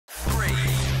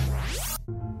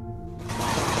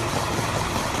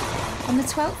On the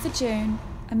 12th of June,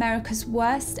 America's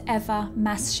worst ever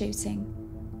mass shooting.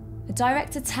 A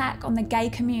direct attack on the gay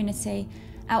community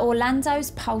at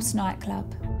Orlando's Pulse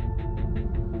nightclub.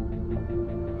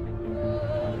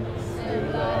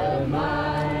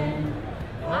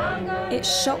 It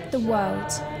shocked the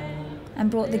world and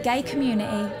brought the gay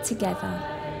community together,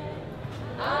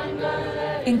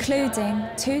 including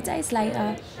 2 days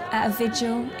later at a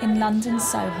vigil in London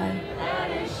Soho.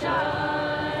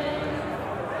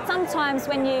 Sometimes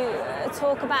when you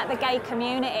talk about the gay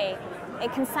community,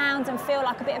 it can sound and feel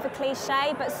like a bit of a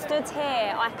cliche, but stood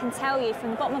here, I can tell you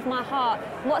from the bottom of my heart,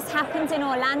 what's happened in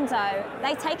Orlando,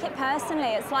 they take it personally.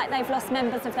 It's like they've lost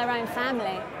members of their own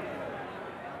family.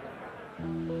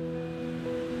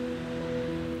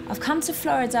 I've come to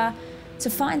Florida to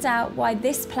find out why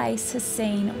this place has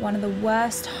seen one of the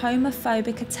worst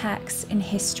homophobic attacks in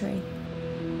history.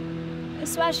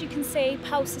 So as you can see,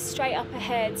 Pulse is straight up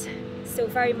ahead, still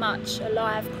very much a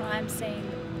live crime scene.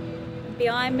 And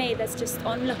behind me, there's just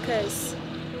onlookers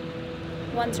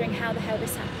wondering how the hell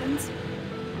this happened.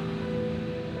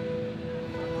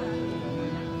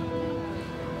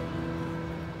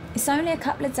 It's only a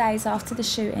couple of days after the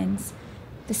shootings.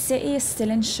 The city is still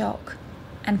in shock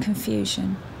and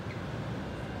confusion.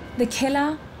 The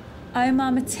killer,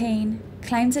 Omar Mateen,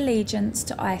 claimed allegiance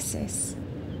to ISIS.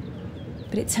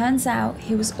 But it turns out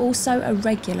he was also a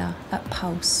regular at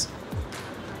Pulse.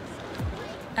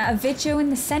 At a vigil in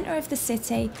the centre of the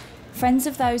city, friends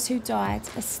of those who died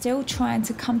are still trying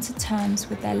to come to terms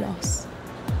with their loss.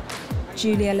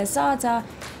 Julia Lazada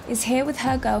is here with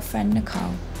her girlfriend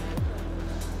Nicole.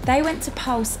 They went to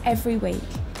Pulse every week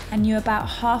and knew about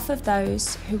half of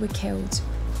those who were killed.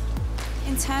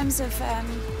 In terms of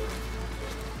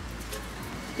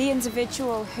the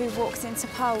individual who walks into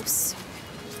Pulse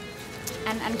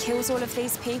and kills all of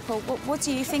these people, what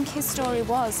do you think his story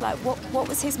was? Like, what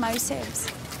was his motives?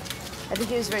 I think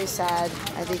he was very sad.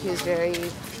 I think he was very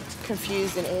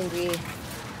confused and angry.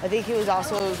 I think he was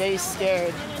also a very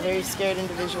scared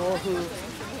individual who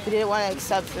didn't want to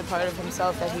accept the part of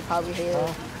himself that he probably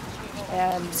hated.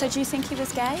 So do you think he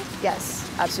was gay? Yes,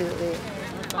 absolutely.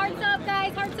 Hearts up,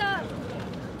 guys, hearts up.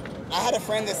 I had a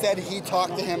friend that said he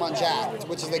talked to him on Jack'd,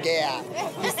 which is a gay app.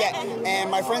 He said, and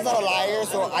my friend's not a liar,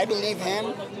 so I believe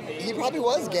him. He probably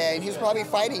was gay, and he was probably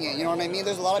fighting it, you know what I mean?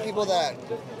 There's a lot of people that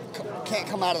can't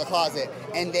come out of the closet,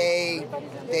 and they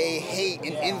hate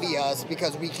and envy us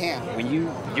because we can't. When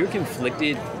you're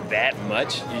conflicted that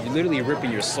much, you're literally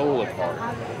ripping your soul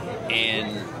apart.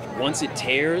 And once it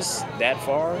tears that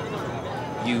far,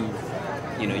 you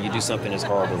do something as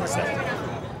horrible as that.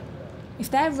 If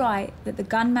they're right that the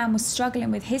gunman was struggling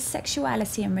with his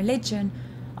sexuality and religion,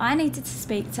 I needed to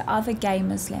speak to other gay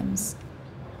Muslims.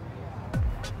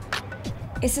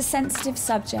 It's a sensitive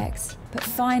subject, but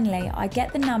finally I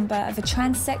get the number of a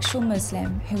transsexual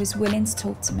Muslim who is willing to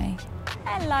talk to me.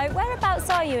 Hello, whereabouts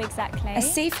are you exactly?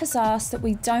 Asif has asked that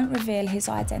we don't reveal his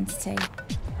identity.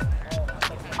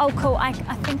 Oh, cool, I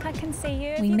think I can see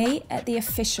you. We meet at the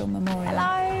official memorial.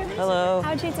 Hello. Hello.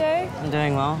 How'd you do? I'm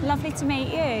doing well. Lovely to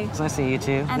meet you. It's nice to meet you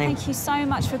too. And thank you so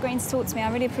much for agreeing to talk to me.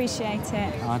 I really appreciate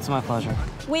it. Oh, it's my pleasure.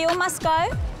 We all must go.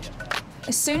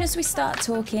 As soon as we start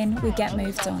talking, we get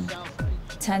moved on.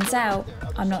 Turns out,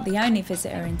 I'm not the only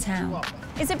visitor in town.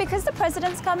 Is it because the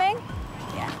president's coming?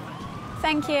 Yeah.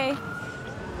 Thank you.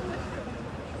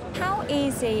 How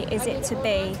easy is it to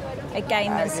be a gay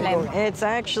Muslim? It's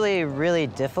actually really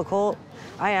difficult.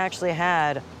 I actually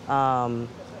had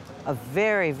a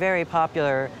very, very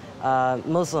popular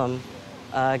Muslim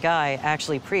guy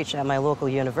actually preach at my local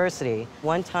university.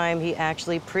 One time he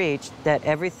actually preached that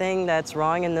everything that's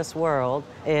wrong in this world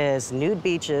is nude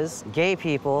beaches, gay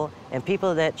people, and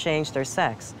people that change their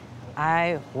sex.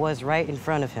 I was right in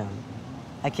front of him.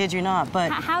 I kid you not, but...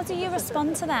 How do you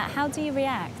respond to that? How do you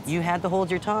react? You had to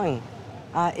hold your tongue.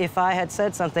 If I had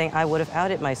said something, I would have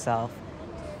outed myself.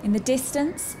 In the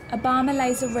distance, Obama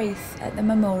lays a wreath at the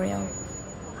memorial.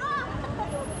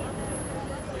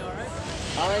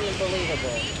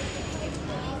 Unbelievable.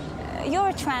 You're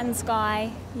a trans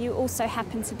guy. You also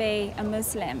happen to be a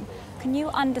Muslim. Can you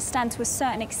understand to a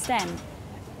certain extent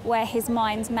where his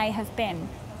mind may have been?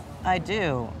 I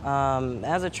do.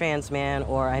 As a trans man,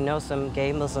 or I know some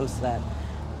gay Muslims that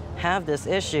have this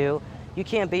issue, you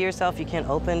can't be yourself, you can't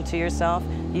open to yourself,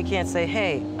 you can't say,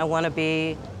 hey, I want to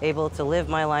be able to live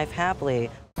my life happily.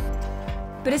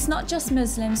 But it's not just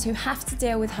Muslims who have to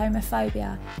deal with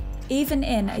homophobia, even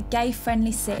in a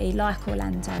gay-friendly city like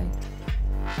Orlando.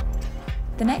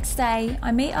 The next day,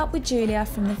 I meet up with Julia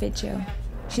from the vigil.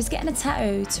 She's getting a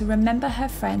tattoo to remember her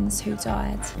friends who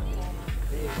died.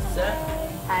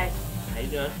 Hi. How you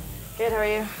doing? Good, how are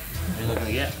you? What are you looking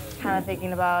to get? kind of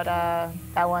thinking about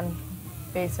that one,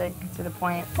 basic, to the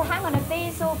point. So hang on, have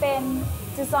these all been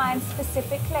designed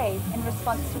specifically in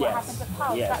response to what happened at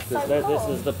Pulse? Yes, That's so cool. this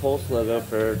is the Pulse logo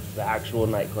for the actual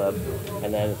nightclub,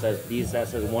 and then it says that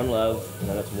says One Love, and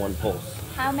then it's One Pulse.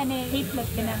 How many people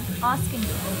have been asking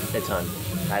you? A ton.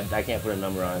 I can't put a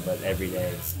number on it, but every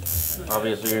day.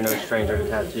 Obviously, you're no stranger to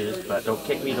tattoos, but don't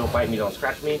kick me, don't bite me, don't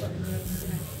scratch me.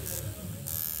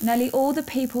 Nearly all the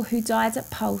people who died at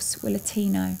Pulse were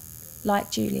Latino, like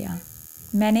Julia.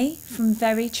 Many from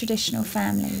very traditional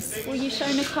families. Will you show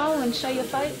Nicole and show your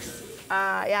folks?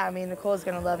 Yeah, I mean, Nicole's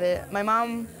gonna love it. My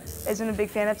mom isn't a big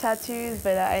fan of tattoos,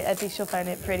 but I think she'll find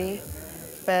it pretty.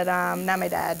 But not my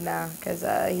dad, no, because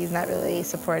he's not really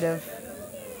supportive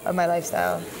of my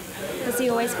lifestyle. Has he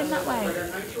always been that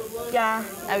way? Yeah,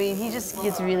 I mean, he just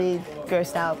gets really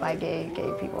grossed out by gay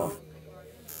people.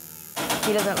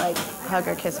 He doesn't like hug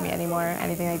or kiss me anymore,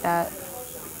 anything like that.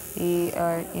 He,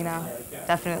 or, you know,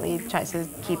 definitely tries to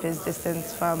keep his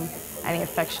distance from any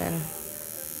affection.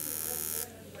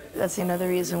 That's another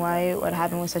reason why what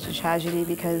happened was such a tragedy,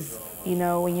 because, you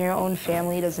know, when your own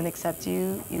family doesn't accept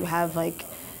you, you have like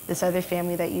this other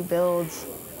family that you build,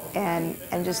 and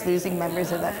just losing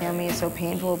members of that family is so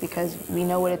painful because we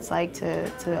know what it's like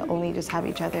to only just have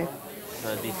each other. So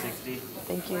it'd be 60.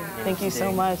 Thank you. Thank you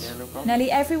so much.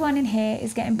 Nearly everyone in here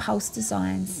is getting Pulse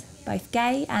designs, both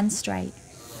gay and straight.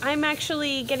 I'm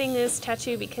actually getting this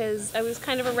tattoo because I was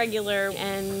kind of a regular,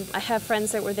 and I have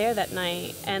friends that were there that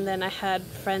night, and then I had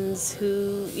friends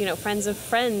who, you know, friends of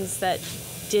friends that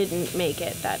didn't make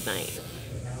it that night.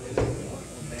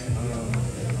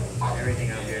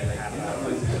 Everything out here is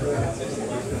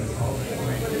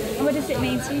What does it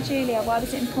mean to you, Julia? Why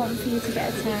was it important for you to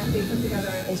get a tat?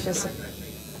 It's just,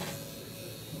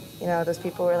 you know, those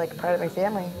people were like a part of my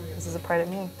family. This is a part of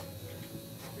me.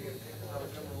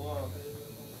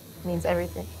 It means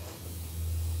everything.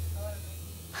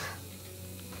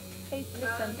 Hey,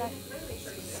 listen, that's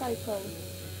so cool.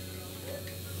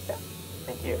 Yeah,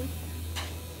 thank you.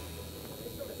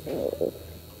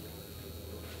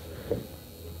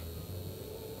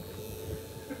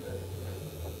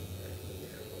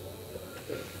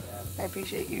 I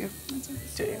appreciate you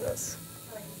doing this.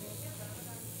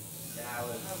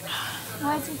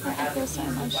 Why do you think I feel so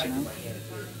emotional?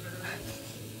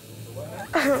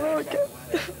 I don't know,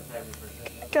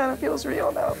 it kind of feels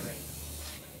real now.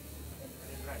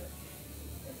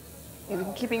 You've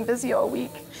been keeping busy all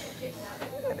week,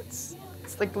 and it's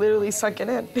like literally sunken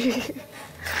in.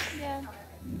 Yeah.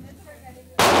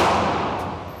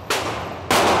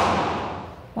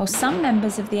 While some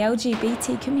members of the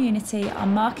LGBT community are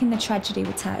marking the tragedy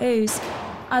with tattoos,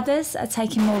 others are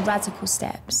taking more radical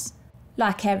steps,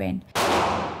 like Erin.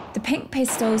 The Pink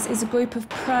Pistols is a group of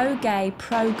pro-gay,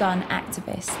 pro-gun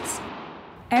activists.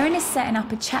 Erin is setting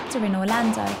up a chapter in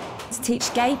Orlando to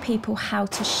teach gay people how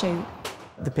to shoot.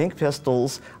 The Pink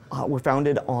Pistols were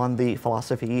founded on the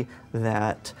philosophy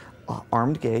that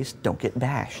armed gays don't get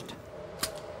bashed.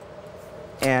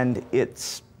 And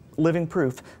it's living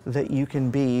proof that you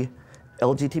can be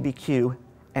LGBTQ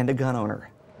and a gun owner.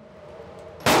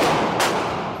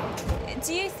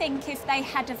 Do you think if they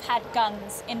had have had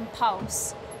guns in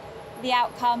Pulse, the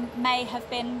outcome may have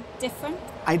been different?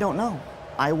 I don't know.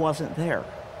 I wasn't there.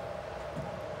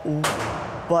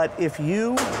 But if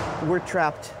you were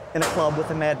trapped in a club with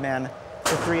a madman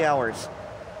for 3 hours,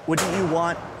 wouldn't you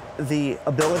want the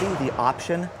ability, the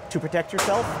option to protect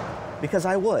yourself? Because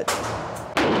I would.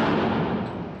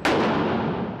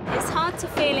 It's hard to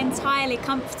feel entirely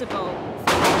comfortable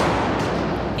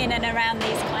in and around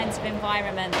these kinds of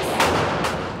environments.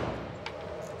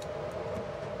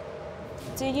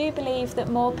 Do you believe that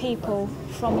more people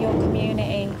from your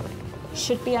community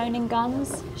should be owning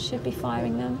guns, should be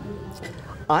firing them?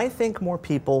 I think more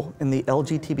people in the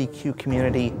LGBTQ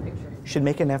community should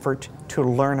make an effort to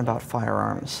learn about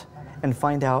firearms and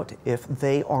find out if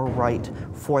they are right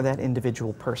for that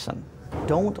individual person.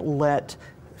 Don't let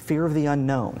fear of the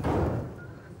unknown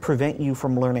prevent you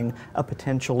from learning a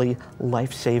potentially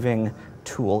life-saving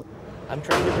tool. I'm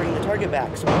trying to bring the target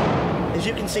back. So, as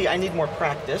you can see, I need more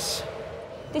practice.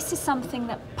 This is something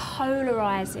that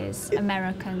polarizes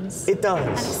Americans. It does.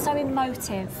 And it's so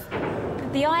emotive.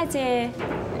 The idea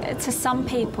to some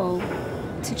people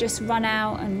to just run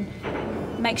out and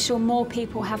make sure more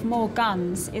people have more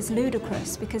guns is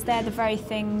ludicrous because they're the very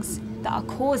things that are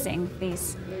causing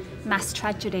these mass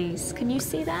tragedies. Can you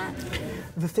see that?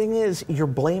 The thing is, you're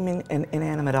blaming an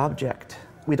inanimate object.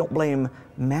 We don't blame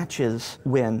matches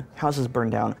when houses burn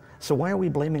down. So why are we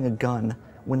blaming a gun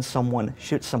when someone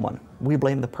shoots someone? We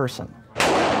blame the person.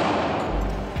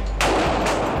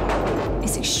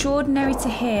 It's extraordinary to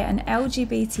hear an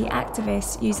LGBT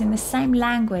activist using the same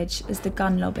language as the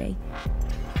gun lobby.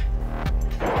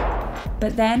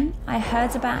 But then I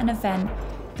heard about an event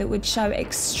that would show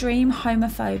extreme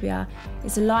homophobia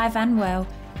is alive and well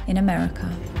in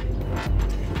America.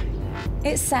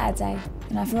 It's Saturday,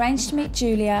 and I've arranged to meet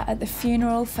Julia at the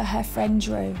funeral for her friend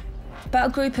Drew. But a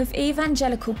group of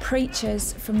evangelical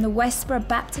preachers from the Westboro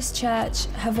Baptist Church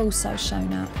have also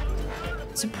shown up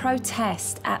to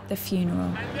protest at the funeral.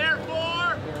 And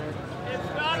therefore, it's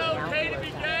not okay to be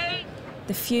gay.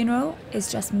 The funeral is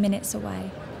just minutes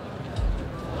away.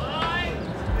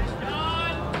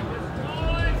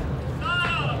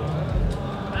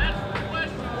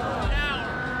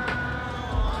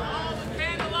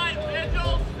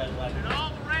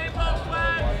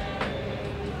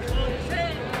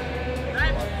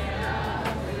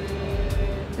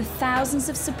 Thousands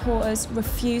of supporters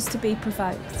refuse to be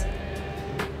provoked.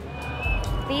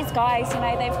 These guys,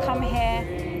 they've come here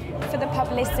for the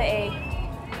publicity.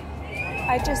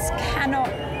 I just cannot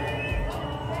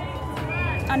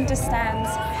understand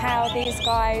how these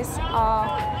guys are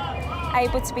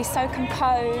able to be so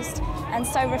composed and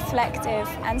so reflective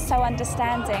and so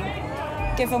understanding,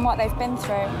 given what they've been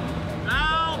through.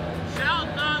 Thou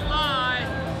shalt not lie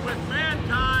with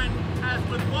mankind as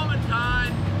with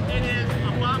womankind. It is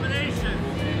abomination.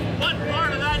 What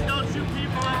part of that don't you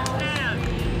people understand?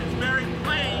 It's very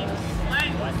plain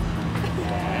language.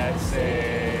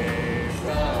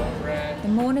 The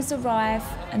mourners arrive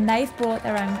and they've brought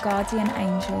their own guardian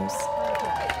angels.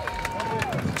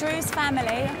 Drew's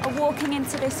family are walking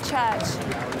into this church.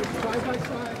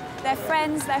 Their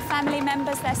friends, their family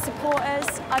members, their supporters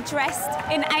are dressed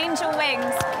in angel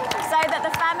wings so that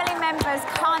the family members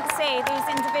can't see these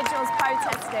individuals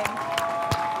protesting.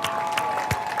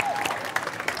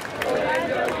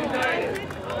 Orlando United,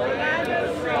 Orlando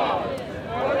Strong,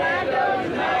 Orlando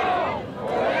United,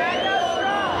 Orlando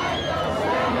Strong,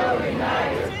 Orlando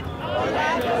United,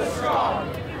 Orlando Strong,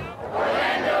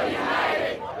 Orlando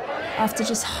United. After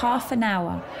just half an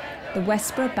hour, the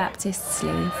Westboro Baptists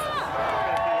leave.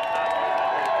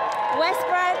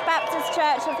 Westboro Baptist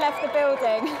Church have left the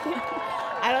building.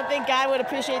 I don't think God would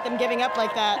appreciate them giving up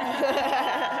like that.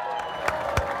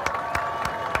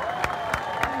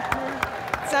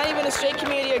 It's not even a straight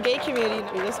community or gay community.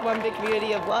 We're just one big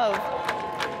community of love.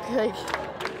 Like,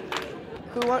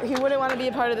 who wouldn't want to be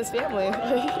a part of this family?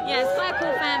 Yeah, it's quite a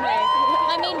cool family.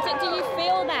 I mean, do you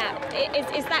feel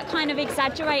that? Is that kind of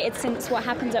exaggerated since what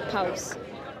happened at Pulse?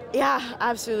 Yeah,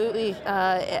 absolutely.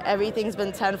 Everything's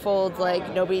been tenfold.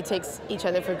 Like, nobody takes each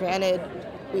other for granted.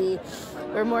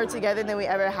 We're more together than we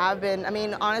ever have been. I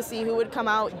mean, honestly, who would come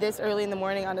out this early in the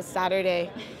morning on a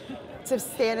Saturday to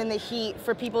stand in the heat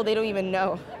for people they don't even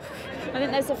know? I think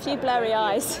there's a few blurry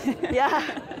eyes. Yeah,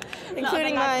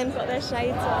 including mine. Got their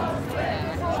shades on.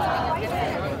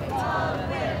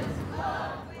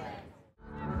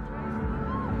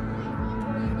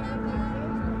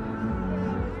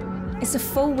 It's a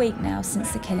full week now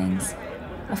since the killings.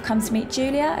 I've come to meet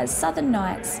Julia at Southern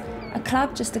Nights, a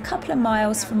club just a couple of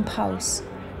miles from Pulse.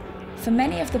 For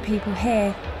many of the people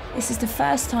here, this is the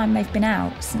first time they've been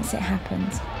out since it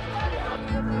happened.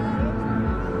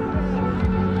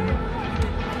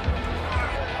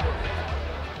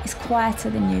 It's quieter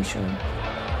than usual.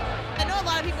 I know a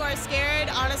lot of people are scared,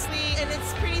 honestly, and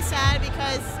it's pretty sad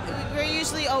because we're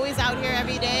usually always out here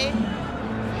every day.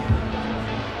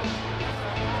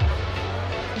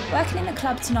 Working in the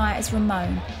club tonight is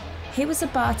Ramon. He was a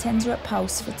bartender at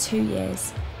Pulse for 2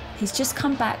 years. He's just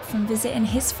come back from visiting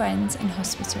his friends in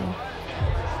hospital.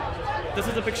 This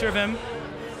is a picture of him,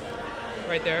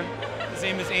 right there. His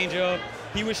name is Angel.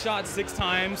 He was shot 6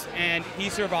 times and he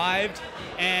survived.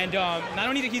 And not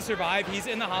only did he survive, he's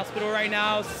in the hospital right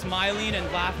now, smiling and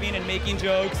laughing and making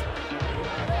jokes.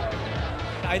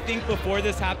 I think before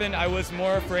this happened, I was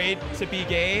more afraid to be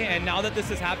gay. And now that this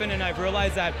has happened and I've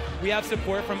realized that we have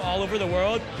support from all over the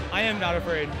world, I am not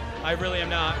afraid. I really am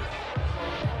not.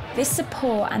 This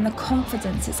support and the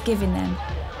confidence it's giving them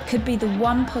could be the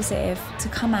one positive to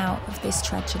come out of this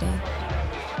tragedy.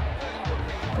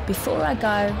 But before I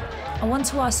go, I want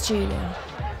to ask Julia,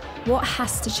 what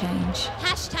has to change?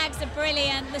 Hashtags are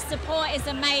brilliant, the support is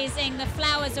amazing, the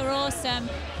flowers are awesome,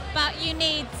 but you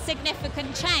need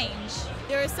significant change.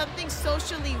 There is something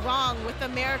socially wrong with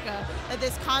America that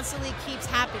this constantly keeps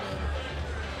happening.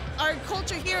 Our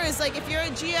culture here is like, if you're a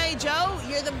G.I. Joe,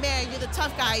 you're the man, you're the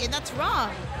tough guy, and that's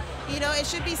wrong. You know, it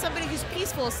should be somebody who's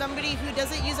peaceful, somebody who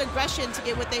doesn't use aggression to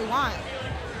get what they want.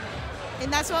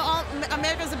 And that's what all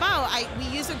America's about. We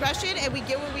use aggression and we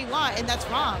get what we want, and that's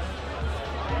wrong.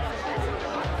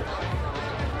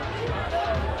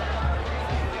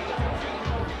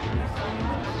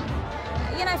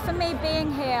 for me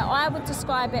being here, I would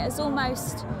describe it as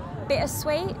almost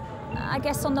bittersweet. I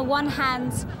guess on the one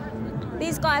hand,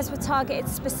 these guys were targeted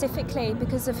specifically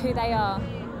because of who they are.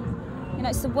 You know,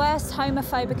 it's the worst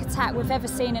homophobic attack we've ever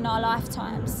seen in our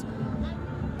lifetimes.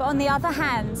 But on the other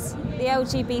hand, the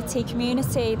LGBT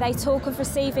community, they talk of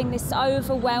receiving this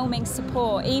overwhelming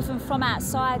support, even from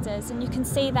outsiders, and you can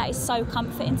see that is so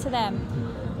comforting to them.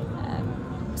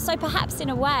 So perhaps in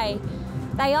a way,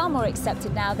 they are more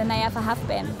accepted now than they ever have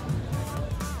been.